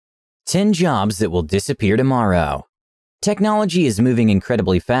10 jobs that will disappear tomorrow. Technology is moving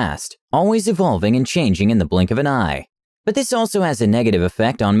incredibly fast, always evolving and changing in the blink of an eye. But this also has a negative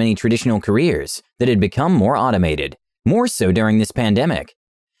effect on many traditional careers that had become more automated, more so during this pandemic.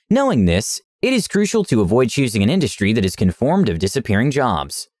 Knowing this, it is crucial to avoid choosing an industry that is conformed of disappearing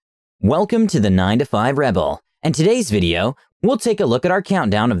jobs. Welcome to the 9-to-5 Rebel, and today's video, we'll take a look at our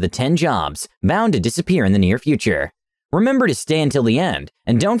countdown of the 10 jobs bound to disappear in the near future. Remember to stay until the end,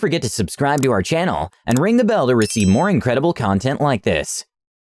 and don't forget to subscribe to our channel and ring the bell to receive more incredible content like this.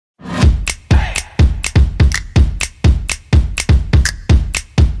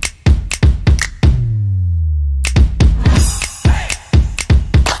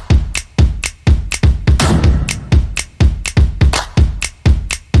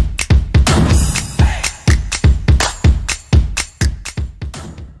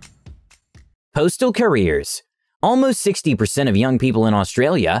 Postal Couriers. Almost 60% of young people in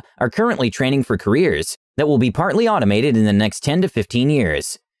Australia are currently training for careers that will be partly automated in the next 10 to 15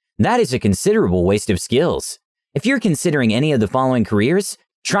 years. That is a considerable waste of skills. If you're considering any of the following careers,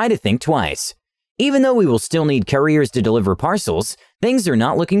 try to think twice. Even though we will still need couriers to deliver parcels, things are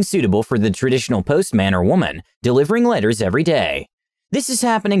not looking suitable for the traditional postman or woman delivering letters every day. This is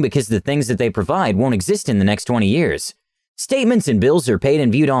happening because the things that they provide won't exist in the next 20 years. Statements and bills are paid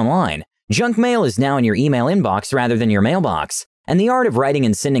and viewed online. Junk mail is now in your email inbox rather than your mailbox, and the art of writing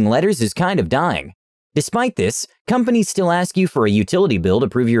and sending letters is kind of dying. Despite this, companies still ask you for a utility bill to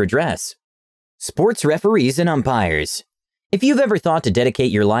prove your address. Sports referees and umpires. If you've ever thought to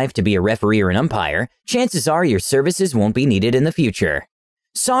dedicate your life to be a referee or an umpire, chances are your services won't be needed in the future.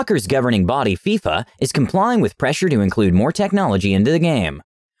 Soccer's governing body, FIFA, is complying with pressure to include more technology into the game.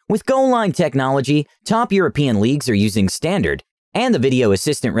 With goal line technology, top European leagues are using standard and the Video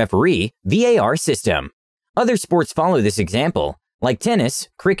Assistant Referee (VAR) system. Other sports follow this example, like tennis,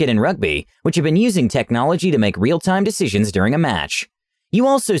 cricket, and rugby, which have been using technology to make real-time decisions during a match. You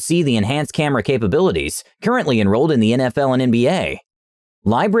also see the enhanced camera capabilities currently enrolled in the NFL and NBA.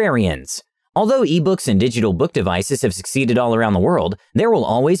 Librarians. Although ebooks and digital book devices have succeeded all around the world, there will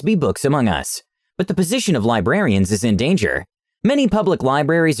always be books among us. But the position of librarians is in danger. Many public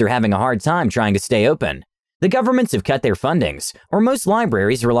libraries are having a hard time trying to stay open. The governments have cut their fundings, or most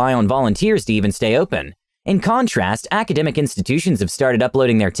libraries rely on volunteers to even stay open. In contrast, academic institutions have started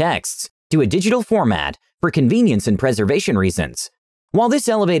uploading their texts to a digital format for convenience and preservation reasons. While this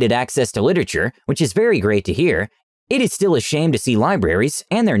elevated access to literature, which is very great to hear, it is still a shame to see libraries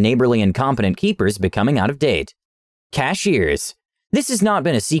and their neighborly and competent keepers becoming out of date. Cashiers. This has not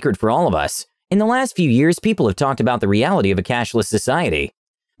been a secret for all of us. In the last few years, people have talked about the reality of a cashless society.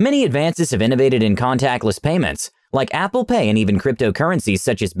 Many advances have innovated in contactless payments, like Apple Pay and even cryptocurrencies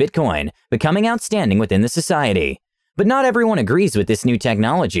such as Bitcoin, becoming outstanding within the society. But not everyone agrees with this new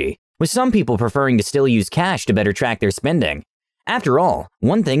technology, with some people preferring to still use cash to better track their spending. After all,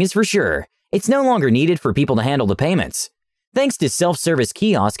 one thing is for sure, it's no longer needed for people to handle the payments. Thanks to self-service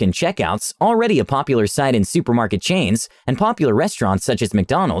kiosks and checkouts, already a popular sight in supermarket chains and popular restaurants such as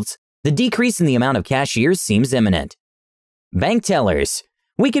McDonald's, the decrease in the amount of cashiers seems imminent. Bank tellers.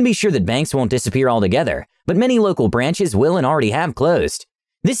 We can be sure that banks won't disappear altogether, but many local branches will and already have closed.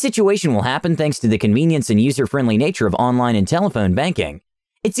 This situation will happen thanks to the convenience and user-friendly nature of online and telephone banking.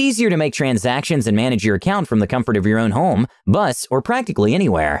 It's easier to make transactions and manage your account from the comfort of your own home, bus, or practically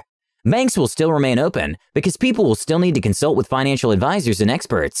anywhere. Banks will still remain open because people will still need to consult with financial advisors and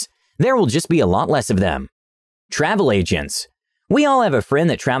experts. There will just be a lot less of them. Travel agents. We all have a friend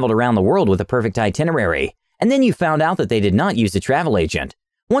that traveled around the world with a perfect itinerary, and then you found out that they did not use a travel agent.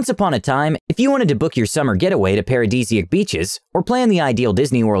 Once upon a time, if you wanted to book your summer getaway to paradisiac beaches or plan the ideal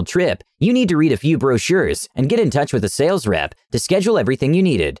Disney World trip, you need to read a few brochures and get in touch with a sales rep to schedule everything you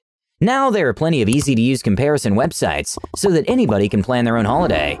needed. Now there are plenty of easy-to-use comparison websites so that anybody can plan their own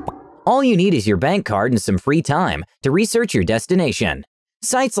holiday. All you need is your bank card and some free time to research your destination.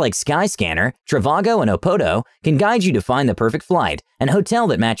 Sites like Skyscanner, Trivago, and Opodo can guide you to find the perfect flight and hotel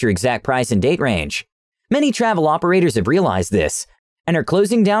that match your exact price and date range. Many travel operators have realized this and are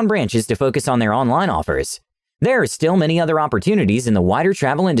closing down branches to focus on their online offers. There are still many other opportunities in the wider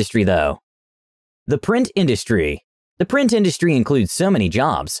travel industry, though. The print industry. The print industry includes so many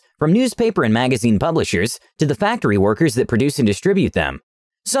jobs, from newspaper and magazine publishers to the factory workers that produce and distribute them.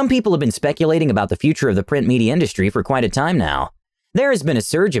 Some people have been speculating about the future of the print media industry for quite a time now. There has been a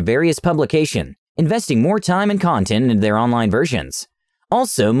surge of various publications, investing more time and content into their online versions.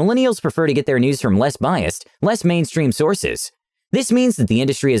 Also, millennials prefer to get their news from less biased, less mainstream sources. This means that the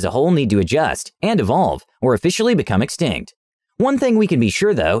industry as a whole need to adjust and evolve or officially become extinct. One thing we can be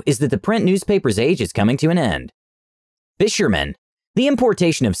sure, though, is that the print newspaper's age is coming to an end. Fishermen. The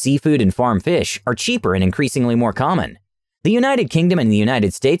importation of seafood and farm fish are cheaper and increasingly more common. The United Kingdom and the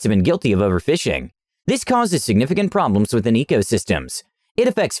United States have been guilty of overfishing. This causes significant problems within ecosystems. It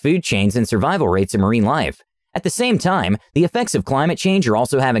affects food chains and survival rates of marine life. At the same time, the effects of climate change are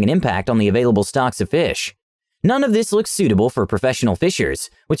also having an impact on the available stocks of fish. None of this looks suitable for professional fishers,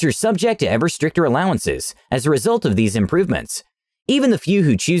 which are subject to ever stricter allowances as a result of these improvements. Even the few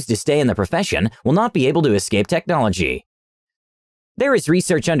who choose to stay in the profession will not be able to escape technology. There is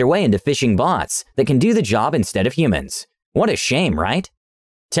research underway into fishing bots that can do the job instead of humans. What a shame, right?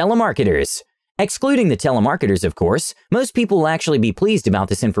 Telemarketers. Excluding the telemarketers, of course, most people will actually be pleased about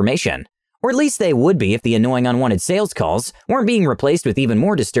this information. Or at least they would be if the annoying unwanted sales calls weren't being replaced with even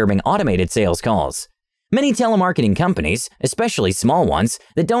more disturbing automated sales calls. Many telemarketing companies, especially small ones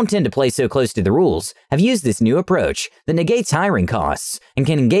that don't tend to play so close to the rules, have used this new approach that negates hiring costs and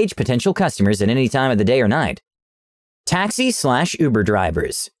can engage potential customers at any time of the day or night. Taxi/Uber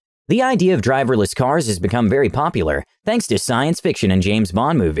drivers. The idea of driverless cars has become very popular thanks to science fiction and James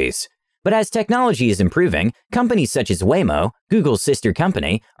Bond movies. But as technology is improving, companies such as Waymo, Google's sister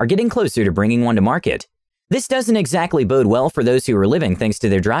company, are getting closer to bringing one to market. This doesn't exactly bode well for those who are living thanks to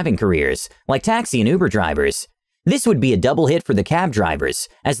their driving careers, like taxi and Uber drivers. This would be a double hit for the cab drivers,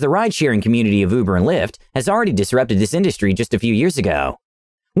 as the ride-sharing community of Uber and Lyft has already disrupted this industry just a few years ago.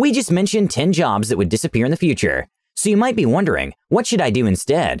 We just mentioned 10 jobs that would disappear in the future, so you might be wondering, what should I do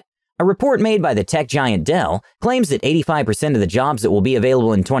instead? A report made by the tech giant Dell claims that 85% of the jobs that will be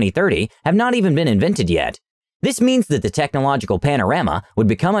available in 2030 have not even been invented yet. This means that the technological panorama would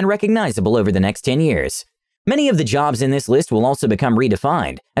become unrecognizable over the next 10 years. Many of the jobs in this list will also become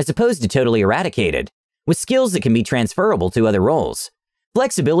redefined, as opposed to totally eradicated, with skills that can be transferable to other roles.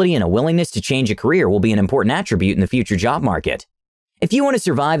 Flexibility and a willingness to change a career will be an important attribute in the future job market. If you want to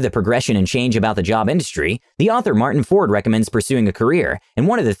survive the progression and change about the job industry, the author Martin Ford recommends pursuing a career in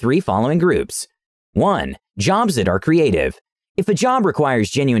one of the three following groups. 1. Jobs that are creative. If a job requires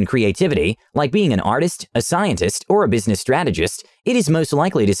genuine creativity, like being an artist, a scientist, or a business strategist, it is most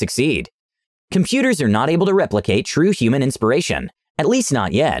likely to succeed. Computers are not able to replicate true human inspiration, at least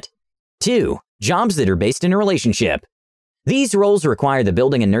not yet. 2. Jobs that are based in a relationship. These roles require the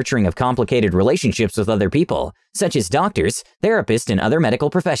building and nurturing of complicated relationships with other people, such as doctors, therapists, and other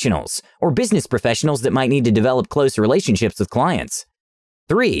medical professionals, or business professionals that might need to develop close relationships with clients.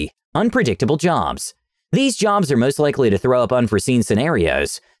 3. Unpredictable jobs. These jobs are most likely to throw up unforeseen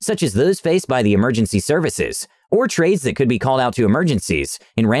scenarios, such as those faced by the emergency services, or trades that could be called out to emergencies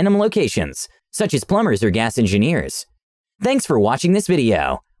in random locations, such as plumbers or gas engineers. Thanks for watching this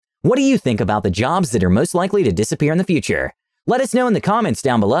video. What do you think about the jobs that are most likely to disappear in the future? Let us know in the comments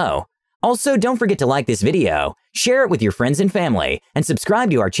down below. Also, don't forget to like this video, share it with your friends and family, and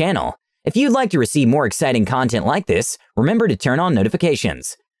subscribe to our channel. If you'd like to receive more exciting content like this, remember to turn on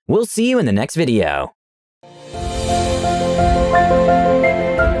notifications. We'll see you in the next video.